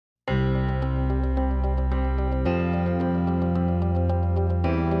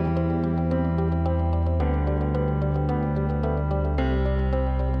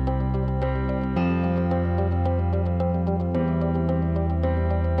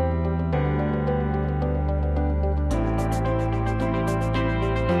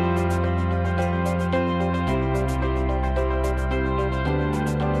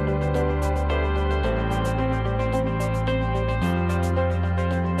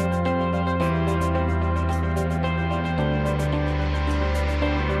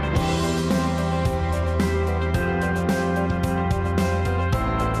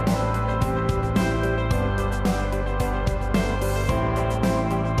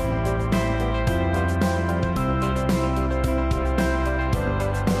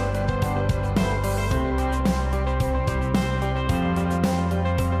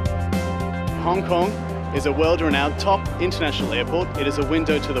Hong Kong is a world-renowned top international airport. It is a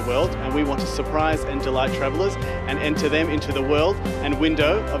window to the world, and we want to surprise and delight travellers and enter them into the world and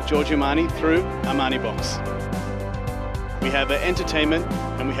window of Giorgio Armani through Armani Box. We have entertainment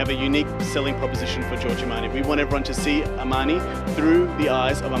and we have a unique selling proposition for Giorgio Armani. We want everyone to see Armani through the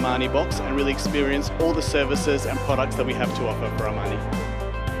eyes of Armani Box and really experience all the services and products that we have to offer for Armani.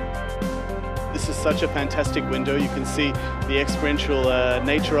 This is such a fantastic window. You can see the experiential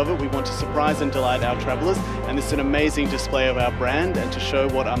nature of it. We want to surprise and delight our travellers, and this is an amazing display of our brand and to show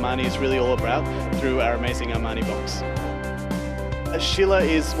what Armani is really all about through our amazing Armani Box. Sheila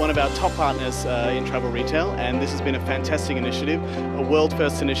is one of our top partners in travel retail, and this has been a fantastic initiative, a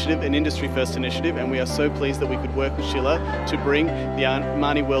world-first initiative, an industry-first initiative, and we are so pleased that we could work with Sheila to bring the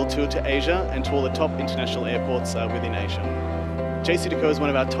Armani World Tour to Asia and to all the top international airports within Asia. JCDecaux is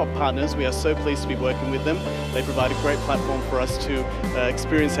one of our top partners. We are so pleased to be working with them. They provide a great platform for us to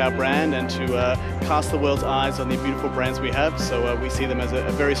experience our brand and to cast the world's eyes on the beautiful brands we have, so we see them as a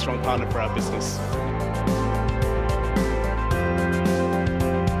very strong partner for our business.